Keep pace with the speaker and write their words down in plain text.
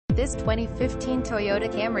This 2015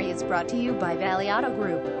 Toyota Camry is brought to you by Valley Auto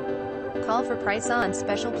Group. Call for price on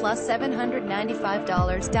special plus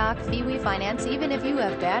 $795 doc fee. We finance even if you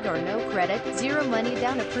have bad or no credit, zero money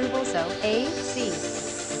down approval. So, AC.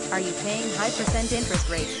 Are you paying high % interest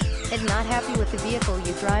rate and not happy with the vehicle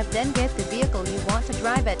you drive? Then get the vehicle you want to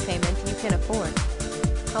drive at payment you can afford.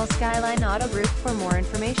 Call Skyline Auto Group for more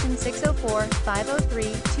information.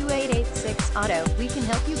 604-503-2886 Auto. We can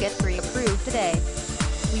help you get pre-approved today.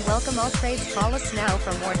 We welcome all trades. Call us now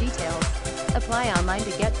for more details. Apply online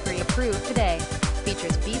to get pre-approved today.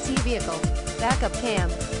 Features BC vehicle, backup cam,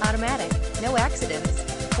 automatic, no accidents,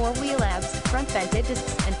 4-wheel ABS, front vented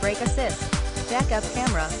discs and brake assist, backup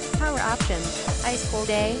camera, power options, ice cold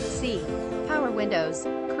AC, power windows,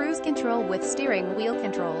 cruise control with steering wheel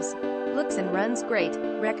controls. Looks and runs great.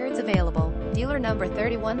 Records available. Dealer number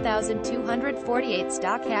 31248.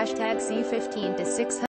 Stock #C15 to 600.